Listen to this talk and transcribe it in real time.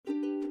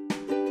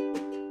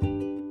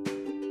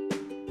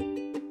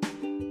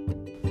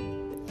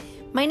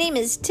My name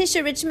is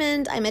Tisha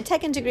Richmond. I'm a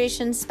tech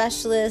integration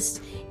specialist,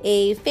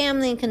 a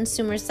family and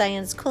consumer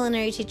science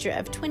culinary teacher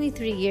of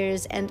 23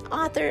 years, and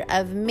author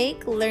of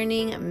Make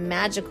Learning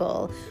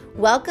Magical.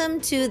 Welcome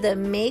to the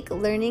Make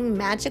Learning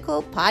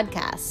Magical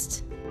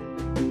podcast.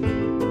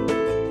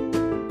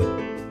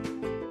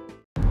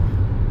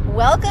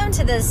 Welcome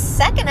to the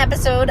second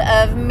episode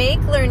of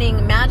Make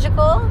Learning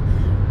Magical.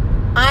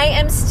 I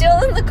am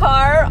still in the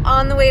car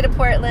on the way to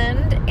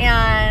Portland,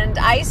 and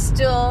I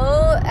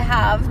still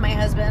have my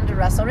husband,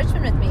 Russell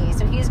Richmond, with me.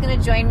 So he's going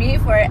to join me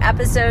for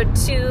episode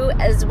 2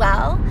 as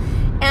well.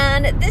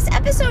 And this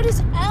episode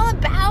is all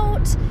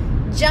about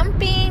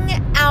jumping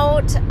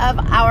out of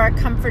our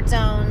comfort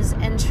zones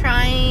and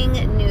trying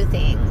new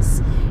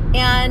things.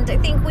 And I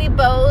think we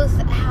both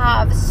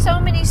have so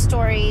many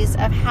stories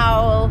of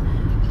how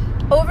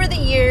over the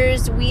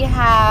years we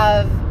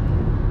have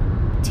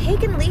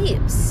taken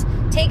leaps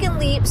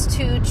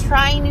to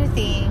try new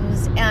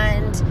things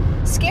and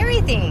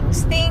scary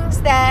things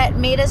that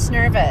made us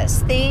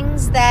nervous,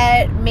 things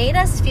that made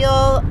us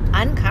feel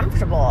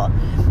uncomfortable,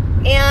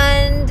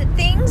 and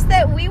things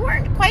that we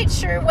weren't quite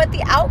sure what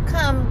the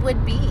outcome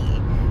would be.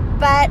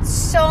 But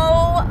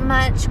so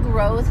much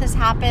growth has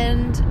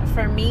happened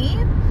for me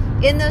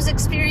in those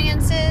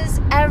experiences.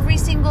 Every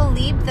single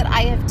leap that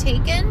I have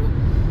taken,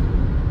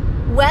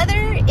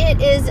 whether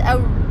it is a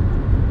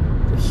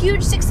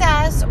huge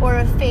success or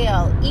a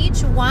fail,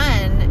 each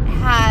one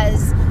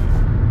has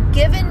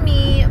given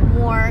me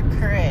more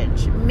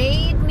courage,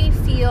 made me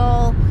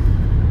feel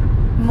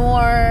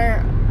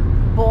more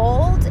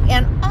bold,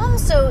 and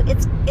also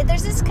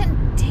there's this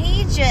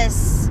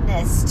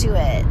contagiousness to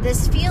it,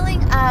 this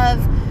feeling of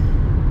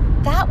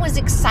that was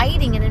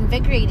exciting and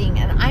invigorating,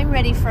 and I'm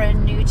ready for a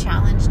new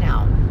challenge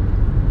now.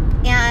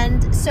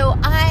 And so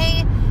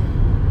I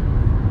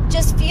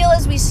just feel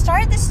as we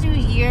start this new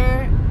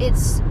year,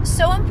 it's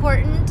so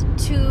important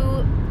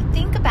to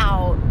think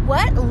about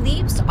what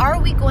leaps are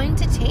we going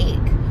to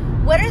take?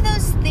 What are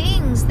those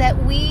things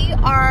that we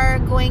are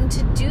going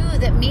to do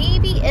that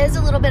maybe is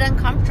a little bit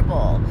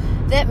uncomfortable,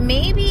 that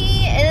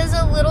maybe is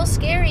a little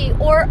scary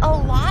or a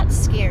lot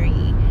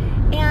scary?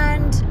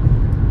 And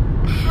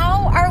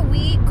how are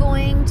we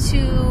going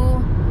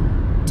to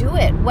do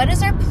it? What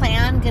is our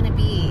plan going to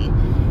be?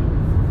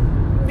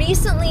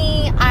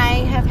 Recently,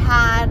 I have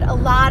had a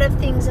lot of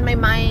things in my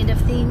mind of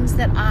things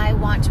that I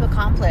want to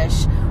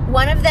accomplish.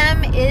 One of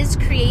them is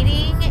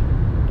creating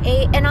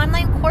an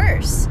online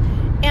course.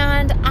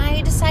 And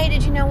I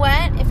decided, you know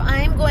what? If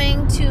I'm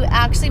going to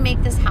actually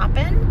make this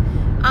happen,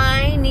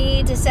 I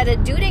need to set a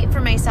due date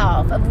for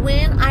myself of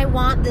when I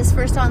want this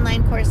first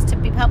online course to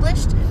be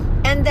published.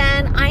 And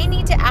then I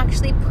need to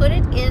actually put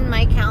it in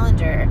my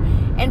calendar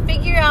and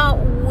figure out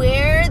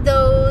where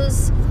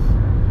those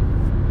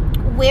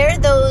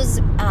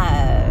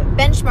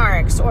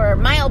benchmarks or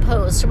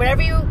mileposts or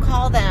whatever you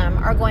call them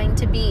are going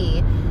to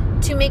be,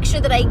 to make sure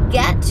that I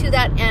get to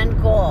that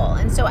end goal.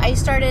 And so I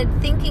started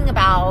thinking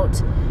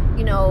about,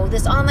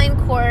 this online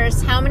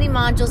course, how many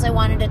modules I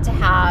wanted it to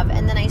have,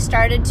 and then I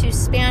started to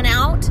span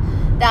out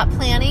that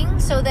planning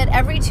so that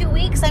every 2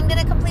 weeks I'm going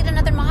to complete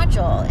another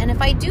module. And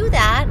if I do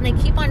that and I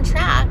keep on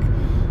track,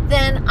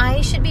 then I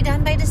should be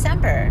done by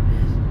December.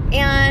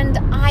 And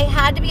I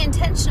had to be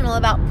intentional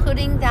about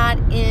putting that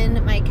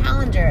in my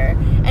calendar.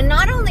 And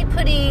not only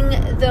putting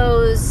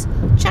those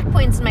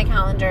checkpoints in my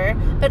calendar,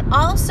 but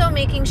also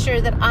making sure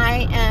that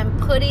I am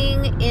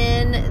putting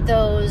in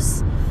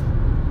those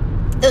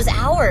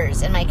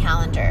hours in my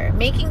calendar.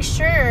 Making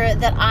sure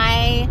that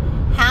I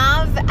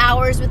have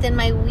hours within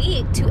my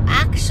week to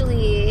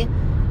actually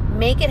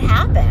make it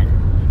happen.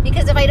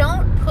 Because if I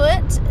don't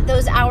put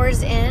those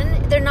hours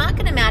in, they're not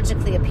going to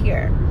magically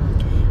appear.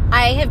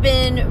 I have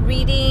been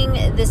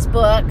reading this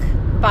book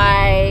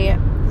by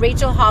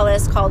Rachel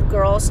Hollis called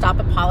Girl, Stop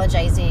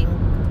Apologizing.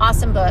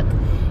 Awesome book.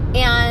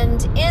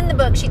 And in the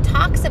book, she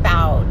talks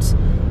about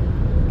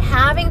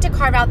having to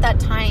carve out that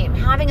time,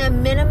 having a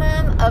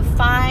minimum of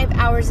 5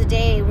 hours a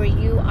day where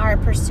you are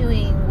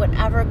pursuing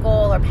whatever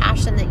goal or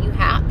passion that you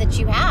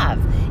have.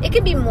 It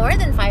could be more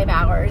than 5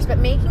 hours, but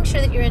making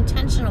sure that you're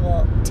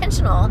intentional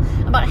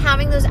about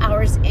having those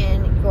hours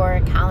in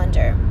your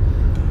calendar.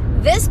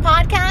 This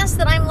podcast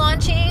that I'm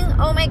launching,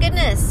 oh my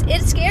goodness,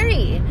 it's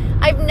scary.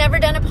 I've never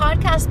done a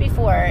podcast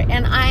before,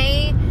 and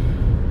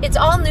it's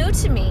all new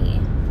to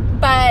me.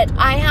 But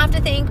I have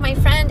to thank my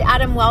friend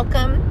Adam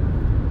Welcome.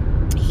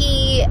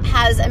 He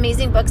has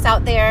amazing books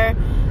out there.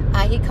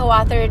 He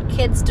co-authored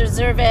Kids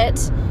Deserve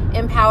It,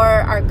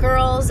 Empower Our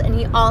Girls, and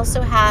he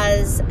also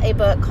has a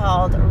book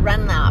called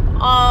Run Lab.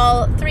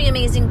 All 3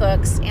 amazing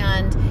books,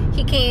 and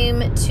he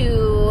came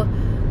to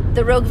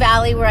the Rogue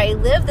Valley where I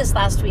live this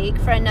last week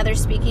for another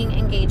speaking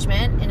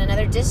engagement in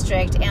another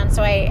district. And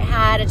so I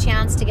had a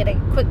chance to get a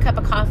quick cup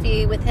of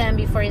coffee with him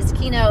before his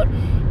keynote,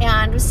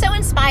 and was so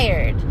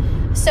inspired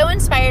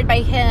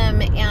by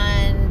him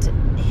and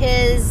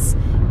his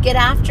get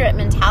after it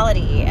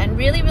mentality, and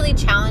really, really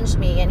challenged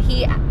me. And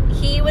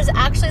he was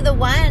actually the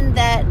one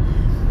that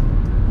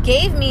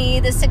gave me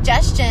the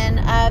suggestion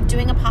of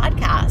doing a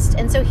podcast.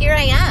 And so here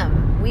I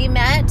am We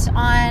met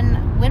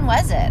on, when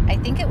was it? I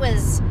think it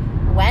was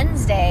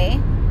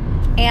Wednesday.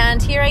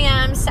 And here I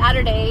am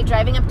Saturday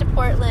driving up to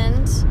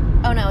Portland.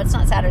 Oh no, it's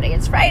not Saturday.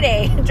 It's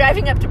Friday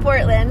driving up to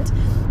Portland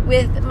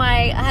with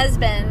my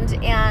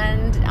husband,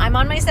 and I'm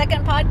on my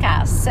second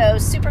podcast. So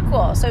super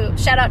cool. So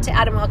shout out to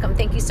Adam Welcome.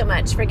 Thank you so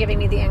much for giving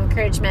me the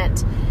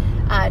encouragement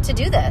to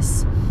do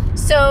this.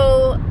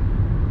 So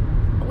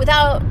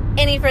without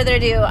any further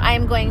ado,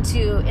 I'm going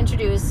to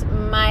introduce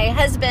my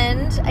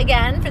husband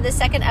again for the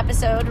second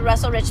episode,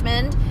 Russell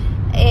Richmond,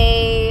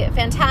 a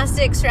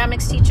fantastic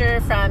ceramics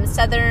teacher from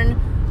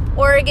Southern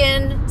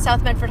Oregon,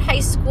 South Medford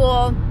High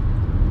School,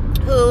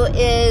 who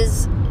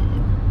is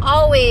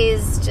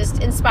always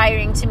just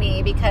inspiring to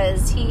me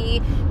because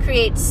he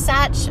creates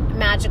such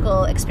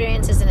magical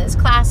experiences in his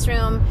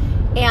classroom,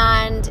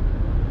 and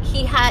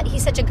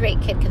he's such a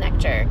great kid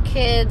connector.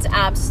 Kids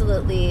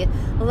absolutely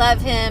love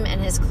him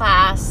and his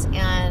class,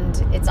 and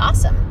it's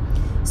awesome.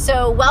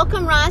 So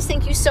welcome, Ross.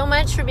 Thank you so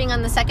much for being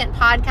on the second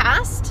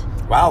podcast.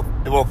 Wow.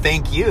 Well,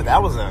 thank you.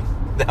 That was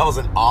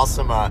an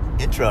awesome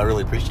intro. I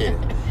really appreciate it.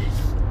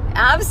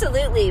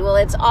 Absolutely. Well,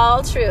 it's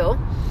all true.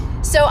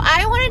 So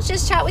I want to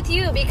just chat with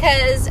you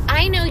because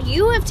I know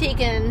you have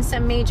taken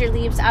some major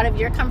leaps out of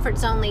your comfort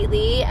zone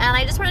lately, and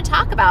I just want to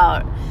talk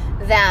about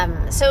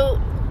them. So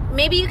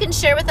maybe you can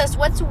share with us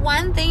what's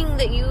one thing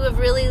that you have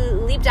really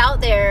leaped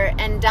out there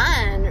and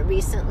done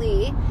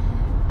recently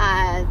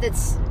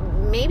that's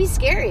maybe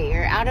scary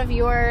or out of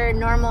your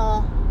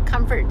normal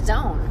comfort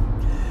zone.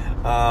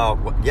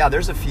 Yeah,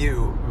 there's a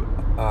few.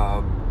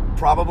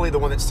 Probably the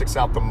one that sticks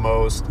out the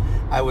most.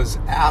 I was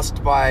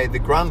asked by the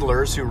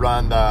Grundlers, who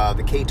run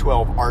the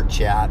K-12 Art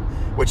Chat,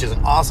 which is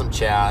an awesome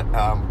chat.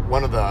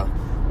 One of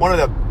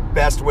the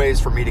best ways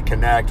for me to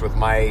connect with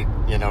my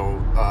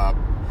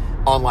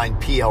online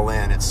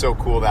PLN. It's so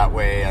cool that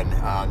way, and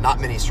not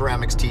many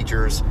ceramics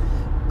teachers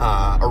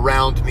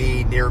around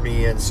me, near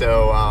me, and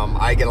so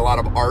I get a lot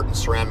of art and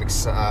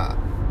ceramics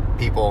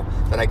people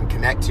that I can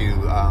connect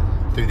to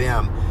through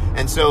them.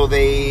 And so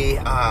they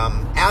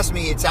asked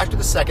me, it's actually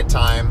the second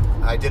time.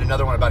 I did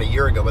another one about a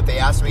year ago, but they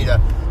asked me to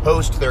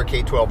host their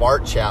K-12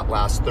 Art Chat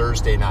last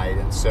Thursday night.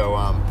 And so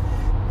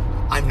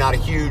I'm not a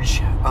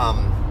huge,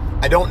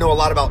 I don't know a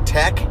lot about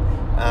tech,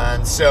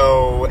 and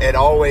so it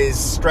always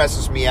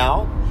stresses me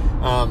out.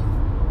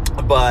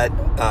 But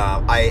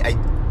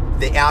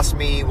they asked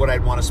me what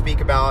I'd want to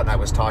speak about, and I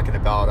was talking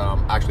about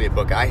actually a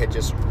book I had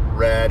just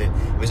read, and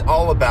it was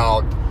all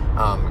about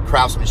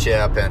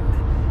craftsmanship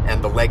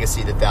and the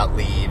legacy that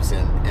leaves,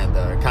 and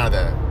the kind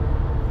of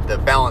the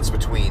balance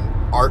between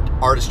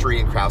artistry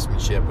and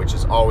craftsmanship, which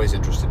has always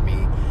interested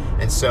me.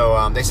 And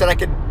so they said I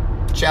could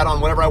chat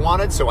on whatever I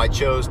wanted, so I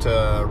chose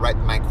to write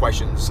my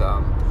questions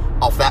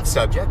off that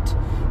subject.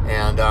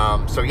 And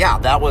so yeah,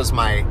 that was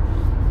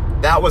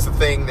the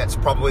thing that's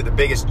probably the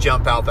biggest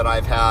jump out that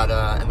I've had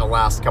in the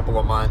last couple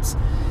of months.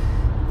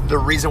 The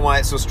reason why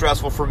it's so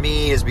stressful for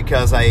me is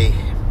because I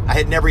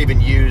had never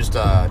even used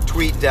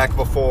TweetDeck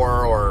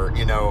before, or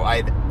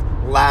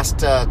last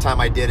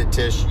time I did it,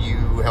 Tish, you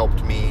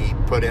helped me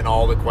put in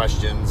all the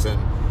questions, and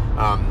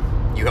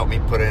you helped me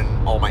put in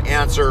all my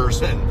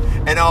answers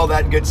and all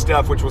that good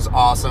stuff, which was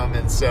awesome.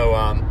 And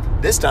so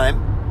this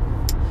time,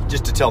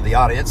 just to tell the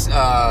audience,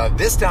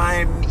 this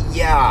time,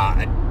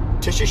 yeah,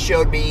 Tisha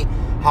showed me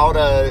how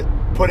to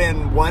put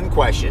in one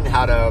question,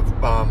 how to,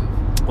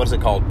 what is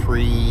it called?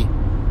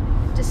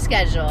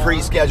 Pre-schedule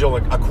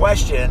a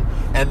question.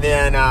 And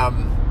then,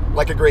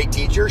 like a great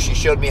teacher, she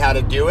showed me how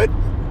to do it,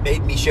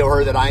 made me show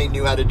her that I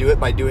knew how to do it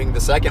by doing the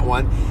second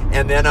one,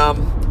 and then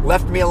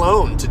left me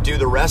alone to do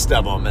the rest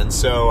of them. And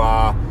so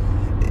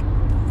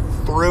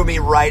threw me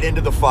right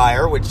into the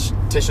fire, which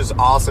Tisha's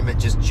awesome at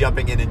just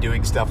jumping in and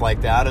doing stuff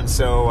like that. And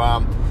so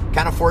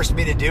kind of forced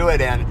me to do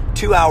it. And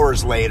 2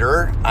 hours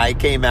later, I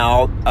came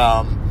out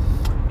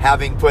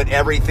having put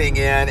everything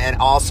in. And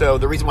also,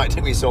 the reason why it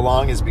took me so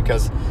long is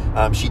because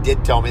she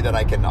did tell me that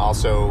I can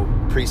also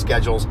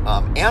pre-schedule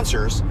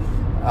answers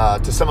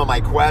to some of my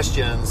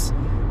questions,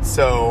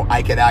 so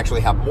I could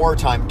actually have more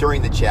time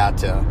during the chat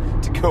to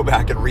go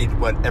back and read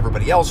what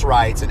everybody else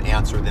writes and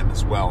answer them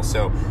as well.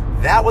 So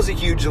that was a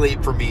huge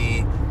leap for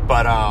me,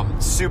 but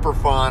super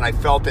fun. I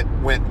felt it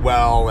went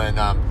well, and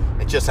I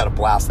just had a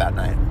blast that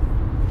night.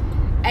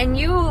 And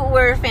you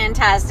were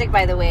fantastic,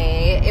 by the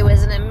way. It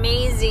was an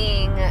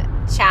amazing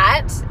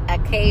chat. A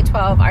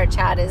K-12 Art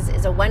Chat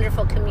is a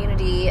wonderful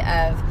community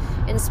of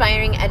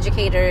inspiring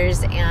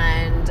educators,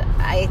 and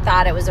I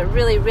thought it was a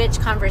really rich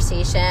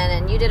conversation,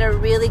 and you did a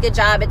really good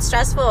job. It's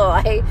stressful.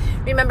 I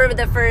remember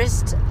the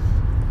first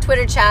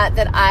Twitter chat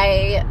that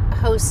I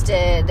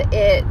hosted,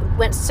 it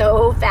went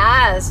so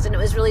fast, and it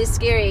was really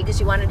scary because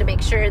you wanted to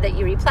make sure that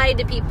you replied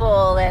to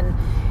people and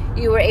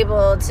you were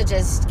able to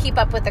just keep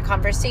up with the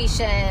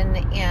conversation,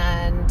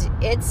 and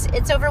it's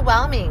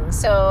overwhelming.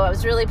 So I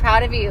was really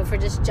proud of you for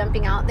just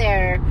jumping out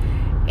there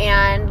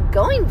and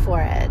going for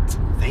it.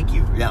 Thank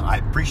you. Yeah, I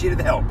appreciated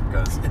the help,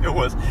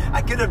 because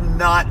I could have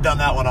not done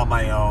that one on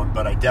my own,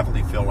 but I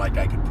definitely feel like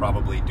I could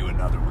probably do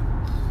another one.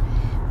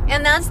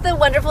 And that's the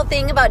wonderful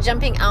thing about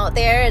jumping out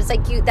there. It's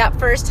like that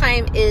first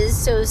time is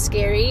so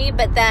scary,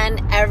 but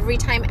then every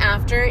time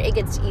after it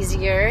gets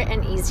easier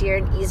and easier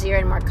and easier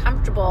and more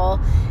comfortable.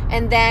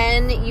 And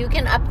then you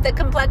can up the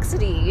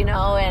complexity,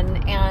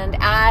 and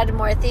add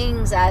more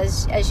things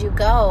as you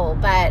go.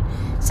 But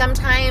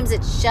sometimes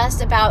it's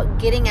just about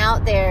getting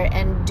out there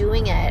and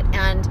doing it.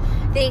 And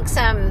I think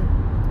some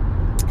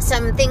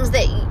things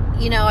that,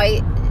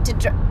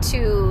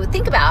 to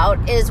think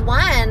about is,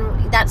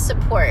 one, that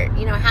support,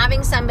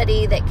 having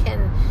somebody that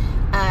can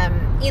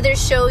either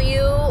show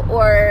you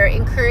or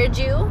encourage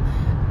you.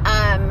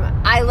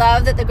 I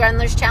love that the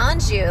Grundlers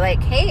challenged you,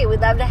 like, hey,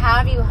 we'd love to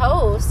have you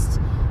host,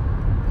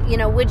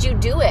 would you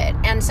do it?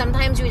 And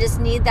sometimes we just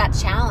need that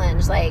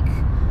challenge, like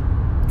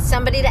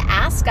somebody to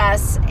ask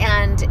us,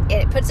 and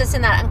it puts us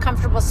in that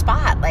uncomfortable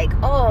spot, like,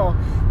 oh,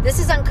 this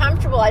is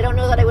uncomfortable. I don't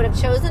know that I would have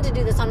chosen to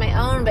do this on my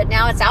own, but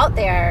now it's out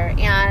there,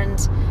 and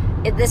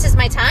this is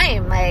my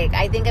time. Like,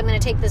 I think I'm going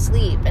to take this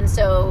leap. And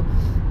so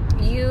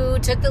you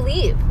took the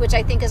leap, which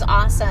I think is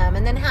awesome.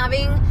 And then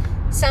having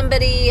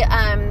somebody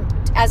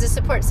as a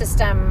support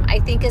system, I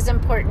think, is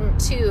important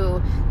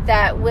too,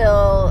 that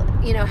will,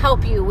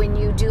 help you when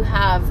you do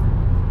have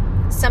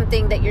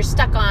something that you're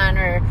stuck on,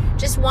 or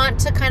just want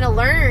to kind of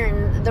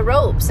learn the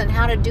ropes and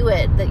how to do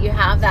it, that you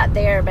have that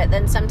there. But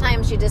then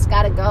sometimes you just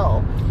got to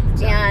go.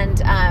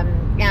 Exactly.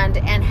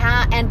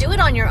 And do it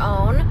on your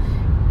own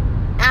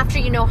after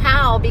you know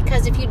how,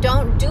 because if you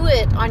don't do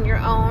it on your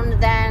own,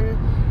 then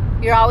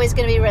you're always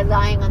going to be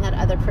relying on that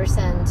other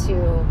person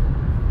to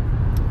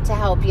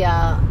help you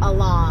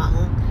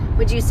along.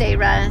 Would you say,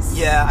 Russ?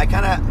 Yeah, I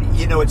kind of,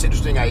 it's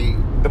interesting.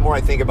 The more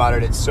I think about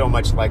it, it's so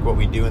much like what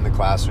we do in the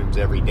classrooms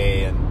every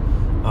day. And,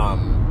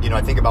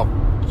 I think about,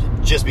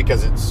 just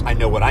because I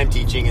know what I'm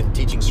teaching, and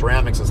teaching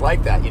ceramics is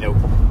like that.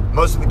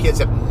 Most of the kids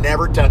have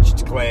never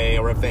touched clay,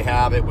 or if they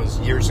have, it was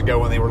years ago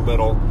when they were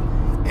little.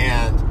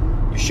 And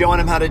you're showing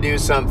them how to do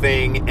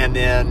something, and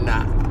then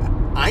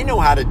I know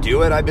how to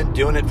do it. I've been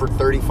doing it for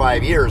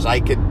 35 years. I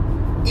could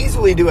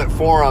easily do it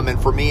for them.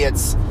 And for me,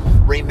 it's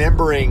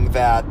remembering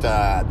that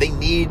they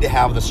need to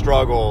have the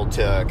struggle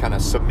to kind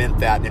of cement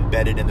that and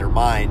embed it in their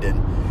mind.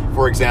 And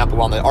for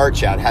example, on the art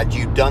chat, had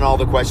you done all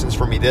the questions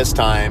for me this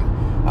time,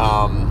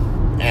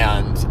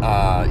 and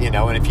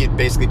if you'd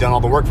basically done all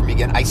the work for me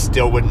again, I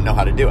still wouldn't know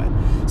how to do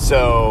it.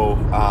 So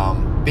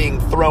being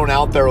thrown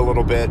out there a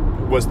little bit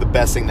was the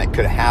best thing that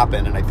could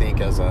happen. And I think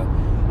as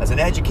an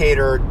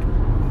educator,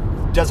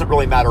 doesn't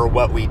really matter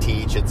what we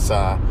teach. It's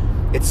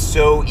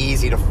so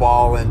easy to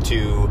fall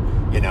into,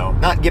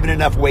 not giving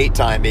enough wait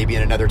time maybe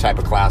in another type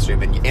of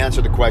classroom, and you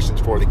answer the questions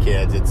for the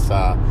kids. It's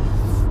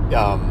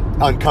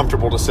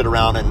uncomfortable to sit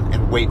around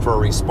and wait for a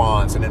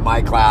response. And in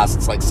my class,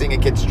 it's like seeing a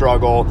kid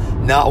struggle,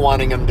 not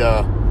wanting them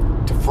to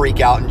freak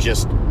out and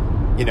just,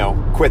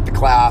 quit the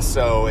class.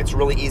 So it's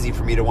really easy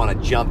for me to want to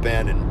jump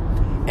in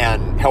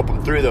and help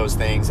them through those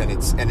things. And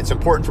it's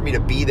important for me to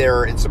be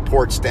there and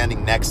support,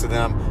 standing next to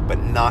them, but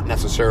not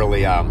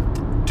necessarily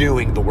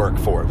doing the work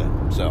for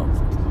them. So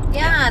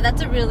yeah,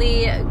 that's a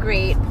really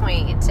great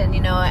point. And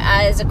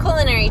as a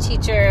culinary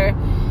teacher,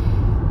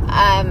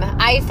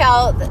 I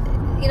felt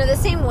the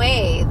same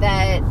way,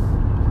 that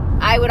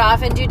I would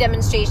often do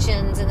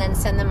demonstrations and then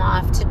send them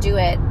off to do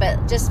it,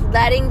 but just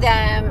letting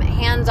them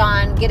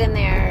hands-on get in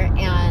there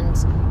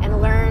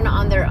and learn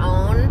on their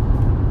own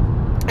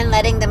and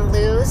letting them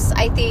loose,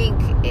 I think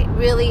it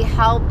really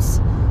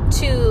helped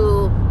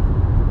to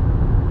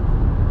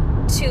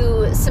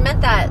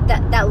cement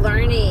that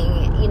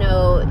learning,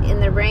 in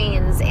their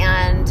brains,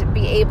 and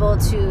be able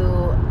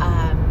to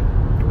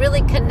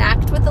really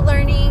connect with the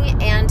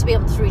learning, and to be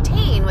able to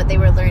retain what they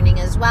were learning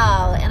as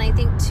well. And I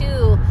think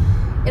too,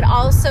 it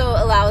also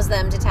allows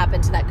them to tap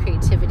into that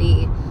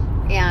creativity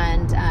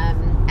and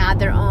add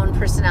their own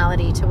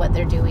personality to what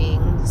they're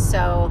doing.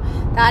 So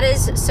that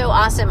is so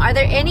awesome. Are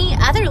there any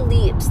other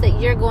leaps that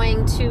you're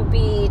going to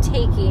be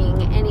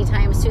taking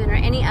anytime soon, or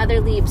any other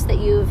leaps that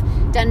you've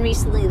done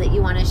recently that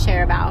you want to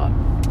share about?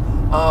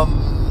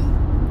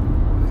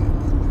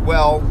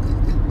 Well,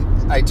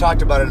 I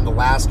talked about it in the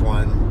last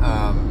one,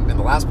 in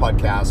the last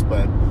podcast,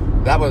 but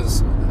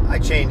I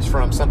changed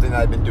from something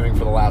that I've been doing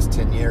for the last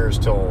 10 years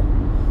till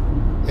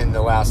in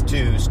the last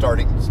two,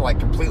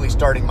 completely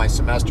starting my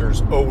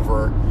semesters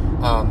over,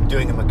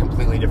 doing them a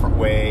completely different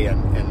way,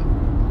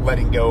 and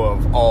letting go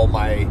of all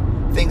my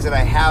things that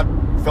I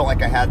felt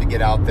like I had to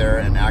get out there,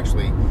 and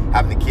actually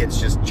having the kids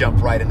just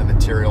jump right into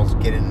materials,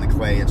 get in the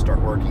clay and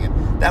start working.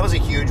 And that was a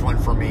huge one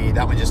for me.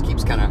 That one just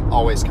keeps kind of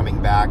always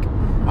coming back.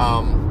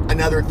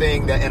 Another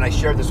thing and I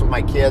shared this with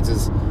my kids,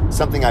 is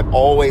something I've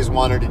always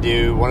wanted to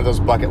do. One of those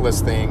bucket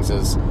list things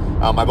is,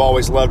 I've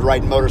always loved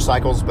riding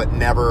motorcycles, but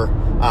never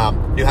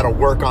knew how to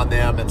work on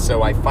them. And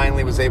so I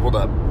finally was able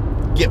to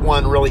get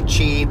one really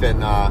cheap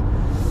and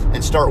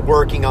start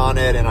working on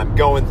it. And I'm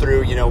going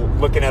through,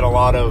 looking at a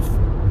lot of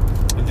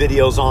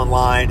videos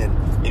online,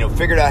 and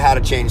figured out how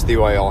to change the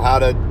oil, how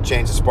to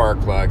change the spark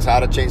plugs, how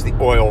to change the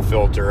oil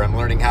filter. I'm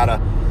learning how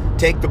to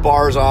take the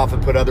bars off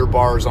and put other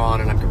bars on,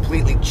 and I'm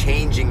completely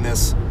changing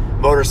this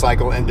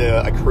motorcycle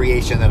into a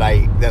creation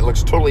that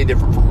looks totally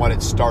different from what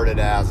it started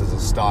as a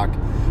stock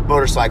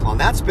motorcycle. And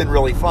that's been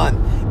really fun.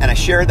 And I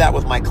shared that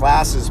with my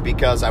classes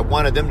because I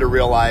wanted them to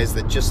realize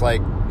that just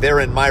like they're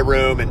in my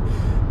room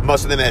and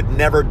most of them had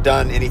never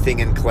done anything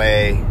in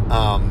clay,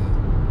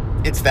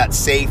 it's that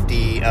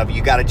safety of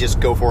you got to just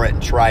go for it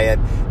and try it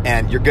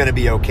and you're going to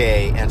be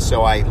okay. And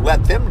so I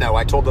let them know,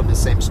 I told them the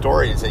same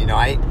story and said,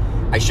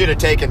 I should have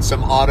taken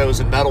some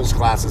autos and metals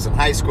classes in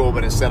high school,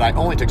 but instead I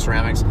only took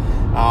ceramics.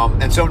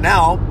 And so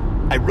now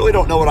I really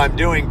don't know what I'm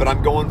doing, but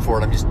I'm going for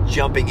it. I'm just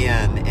jumping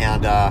in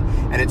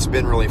and it's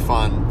been really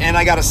fun. And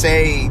I got to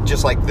say,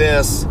 just like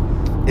this,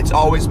 it's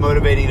always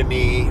motivating to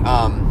me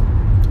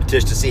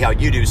just to see how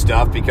you do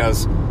stuff,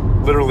 because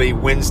literally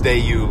Wednesday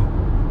you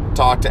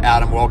talk to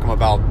Adam Welcome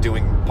about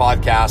doing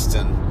podcasts,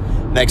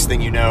 and next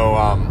thing you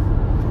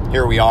know,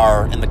 here we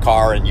are in the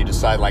car and you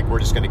decide like we're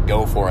just going to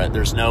go for it.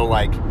 There's no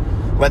like,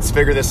 let's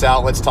figure this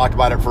out, let's talk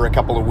about it for a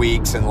couple of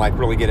weeks and like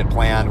really get it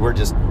planned. We're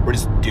just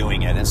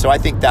doing it. And so I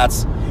think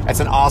that's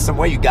an awesome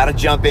way. You got to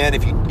jump in.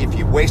 If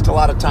you waste a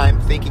lot of time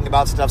thinking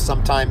about stuff,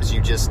 sometimes you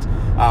just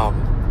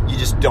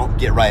don't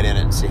get right in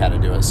it and see how to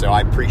do it. So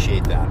I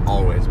appreciate that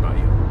always about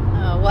you.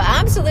 Oh, well,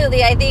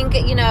 absolutely. I think,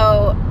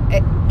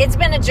 it's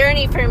been a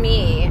journey for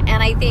me.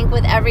 And I think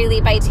with every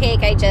leap I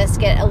take, I just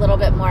get a little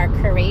bit more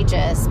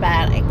courageous.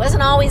 But it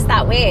wasn't always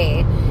that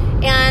way.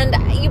 And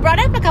you brought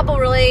up a couple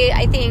really,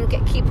 I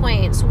think, key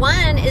points.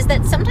 One is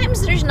that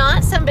sometimes there's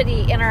not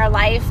somebody in our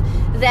life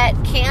that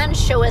can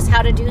show us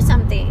how to do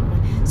something.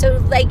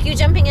 So like you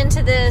jumping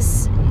into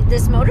this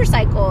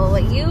motorcycle,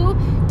 you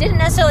didn't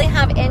necessarily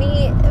have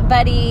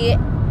anybody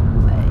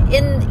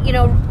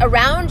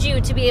around you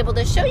to be able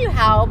to show you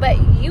how, but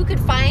you could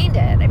find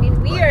it. I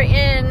mean, we are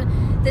in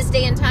this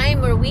day and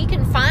time where we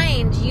can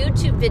find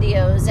YouTube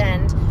videos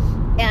and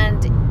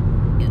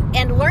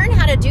learn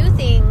how to do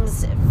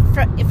things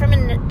from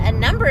a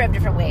number of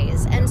different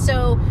ways. And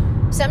so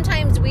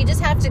sometimes we just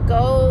have to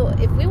go,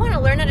 if we want to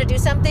learn how to do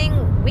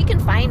something, we can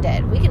find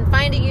it. We can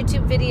find a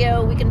YouTube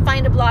video, we can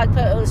find a blog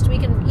post, we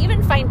can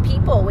even find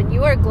people. When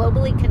you are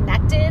globally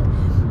connected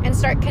and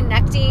start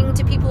connecting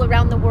to people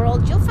around the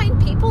world, you'll find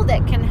people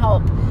that can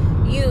help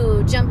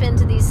you jump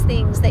into these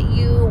things that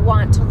you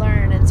want to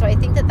learn. And so I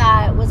think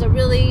that was a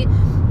really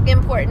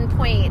important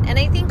point. And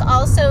I think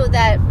also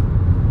that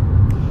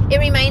it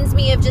reminds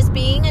me of just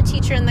being a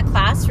teacher in the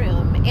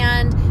classroom.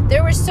 And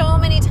there were so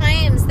many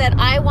times that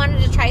I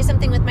wanted to try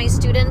something with my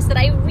students that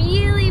I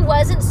really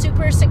wasn't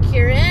super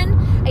secure in.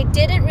 I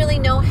didn't really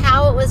know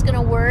how it was going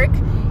to work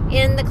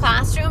in the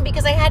classroom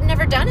because I had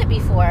never done it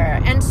before.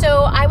 And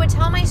so I would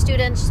tell my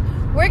students,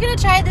 we're going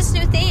to try this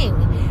new thing.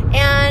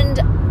 And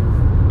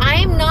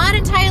I'm not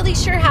entirely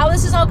sure how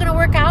this is all going to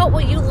work out.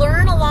 Will you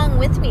learn along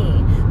with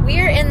me?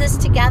 We're in this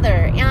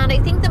together. And I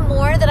think the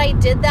more that I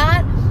did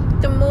that,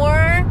 the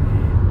more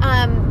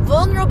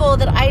vulnerable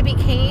that I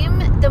became,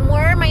 the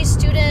more my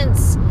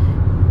students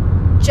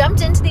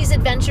jumped into these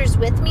adventures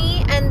with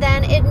me, and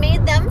then it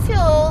made them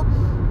feel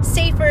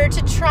safer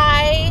to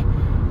try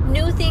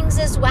new things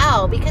as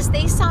well, because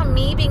they saw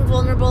me being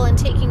vulnerable and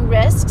taking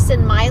risks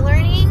in my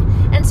learning,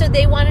 and so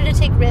they wanted to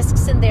take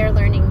risks in their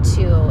learning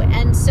too.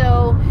 And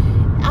so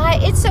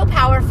it's so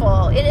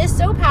powerful. It is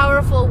so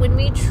powerful when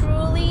we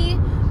truly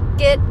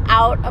get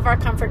out of our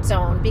comfort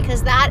zone,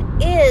 because that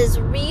is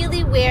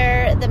really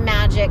where the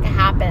magic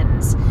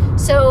happens.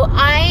 So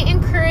I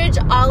encourage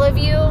all of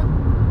you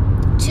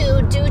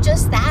to do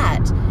just that.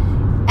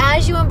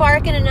 As you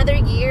embark in another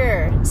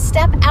year,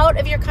 step out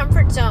of your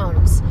comfort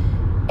zones,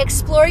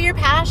 explore your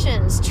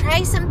passions,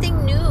 try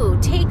something new,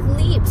 take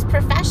leaps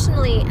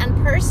professionally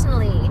and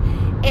personally,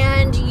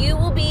 and you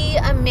will be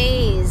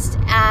amazed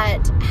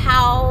at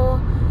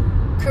how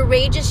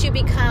courageous you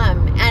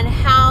become and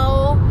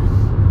how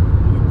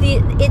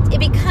it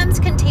becomes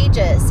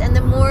contagious. And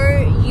the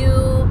more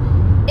you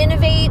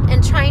innovate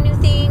and try new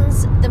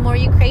things, the more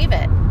you crave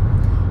it.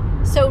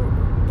 So,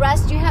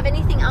 Russ, do you have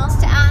anything else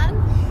to add?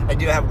 I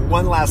do have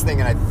one last thing,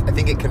 and I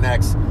think it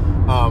connects.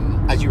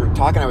 As you were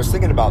talking, I was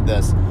thinking about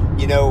this.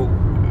 In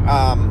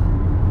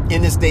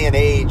this day and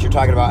age, you're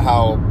talking about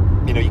how,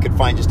 you can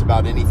find just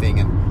about anything.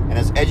 And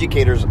as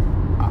educators,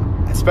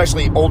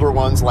 especially older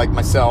ones like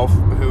myself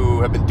who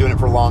have been doing it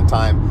for a long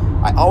time,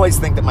 I always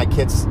think that my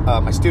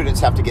students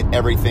have to get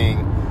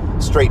everything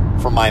straight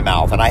from my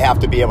mouth, and I have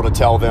to be able to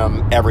tell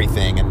them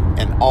everything,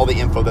 and all the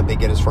info that they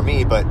get is from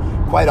me. But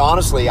quite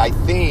honestly, I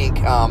think,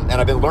 and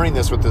I've been learning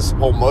this with this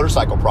whole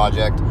motorcycle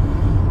project,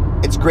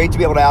 it's great to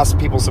be able to ask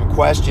people some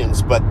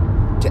questions, but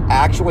to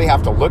actually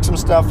have to look some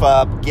stuff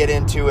up, get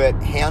into it,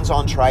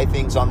 hands-on try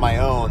things on my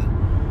own,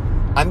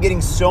 I'm getting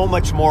so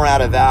much more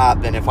out of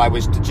that than if I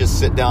was to just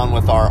sit down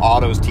with our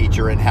autos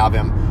teacher and have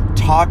him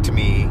talk to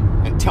me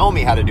and tell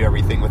me how to do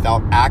everything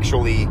without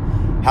actually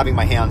having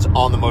my hands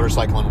on the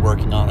motorcycle and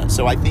working on it.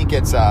 So I think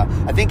it's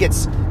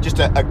just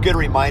a good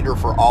reminder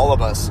for all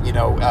of us.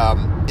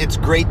 It's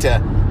great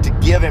to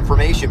give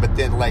information, but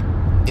then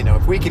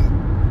if we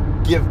can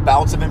give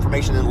bouts of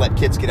information and let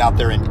kids get out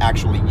there and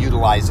actually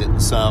utilize it in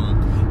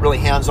some really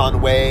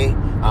hands-on way.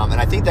 And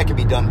I think that can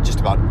be done in just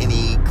about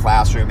any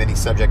classroom, any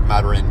subject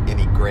matter, in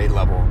any grade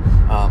level.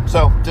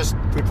 So just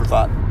food for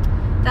thought.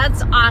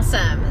 That's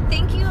awesome.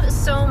 Thank you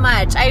so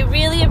much. I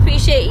really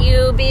appreciate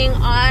you being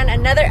on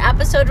another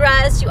episode,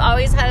 Russ. You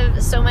always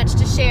have so much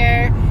to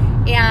share,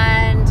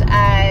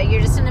 and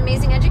you're just an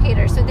amazing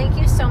educator. So thank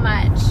you so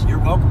much. You're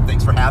welcome.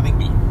 Thanks for having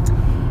me.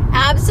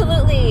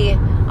 Absolutely.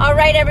 All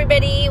right,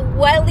 everybody.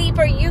 What leap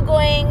are you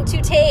going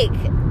to take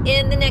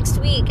in the next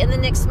week, in the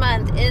next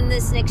month, in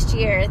this next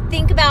year?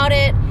 Think about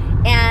it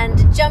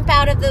and jump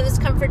out of those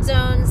comfort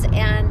zones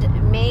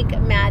and make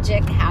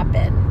magic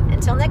happen.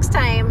 Until next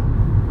time.